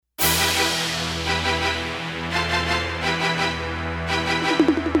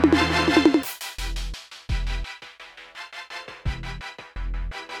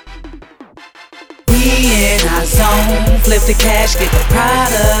flip the cash, get the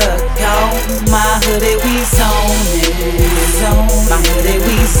product. Yo, my hoodie, we zonin'. My hoodie,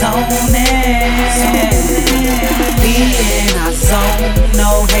 we zonin'. We in our zone,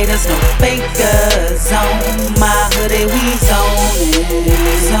 no haters, no fakers. Zone, my hoodie, we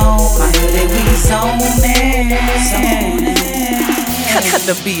zonin'. My hoodie, we zonin'. Cut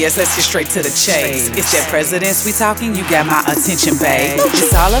the BS, let's get straight to the chase. It's that presidents we talking, you got my attention, babe.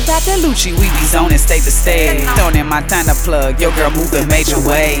 It's all about that Lucci, we be zoning state to state. Throwing in my time to plug, your girl moving major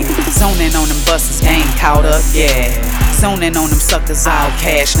way. Zoning on them buses, ain't caught up, yeah. Zoning on them suckers, all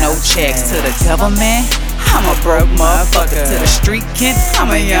cash, no checks. To the government, I'm a broke motherfucker. To the street kid,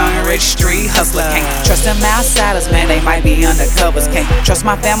 I'm a young rich street hustler. Can't trust them outsiders, man, they might be undercovers. Can't trust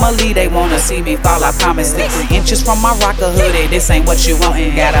my family, they wanna see me fall. I promise they 3 inches from my rocker hoodie. This ain't what you want.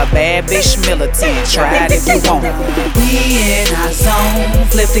 Got a bad bitch militant, try it if you want. We in our zone,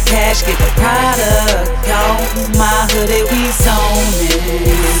 flip the cash, get the product. Yo, my hoodie, we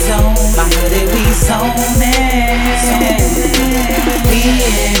zonin'. My hoodie, we zonin'. We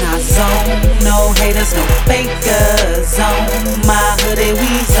in our zone, no haters, no fakers. Zone, my hoodie, we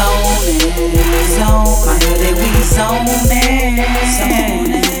zonin'. My hoodie, we zonin'.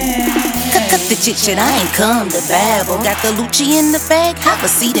 Cut the chit shit, I ain't come to babble. Got the Lucci in the bag, have a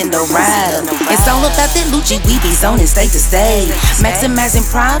seat in the ride. It's all about that Lucci, we be zoning state to state. Maximizing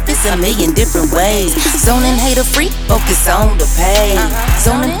profits a million different ways. Zoning hater free, focus on the pay.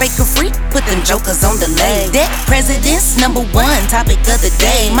 Zoning faker free, put them jokers on delay. That president's #1 topic of the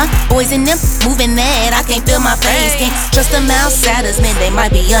day. My boys in them moving that, I can't feel my face. Can't trust them outsiders, man, they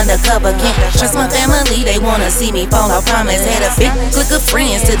might be undercover. Can't trust my family, they wanna see me fall. I promise, had a big clique of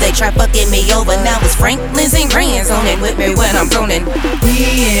friends till they try fucking me over. Now it's Franklin's and Grands on it with me when I'm zoning. We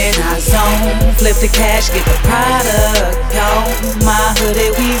in our zone, flip the cash, get the product. Yo, my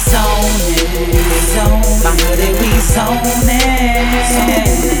hoodie, we zonin'. My hoodie, we zonin'.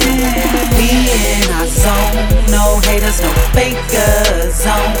 We in our zone, no haters, no fakers.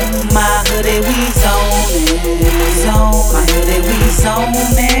 Zone, my hoodie, we zonin'. My hoodie, we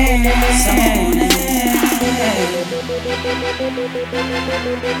zonin'.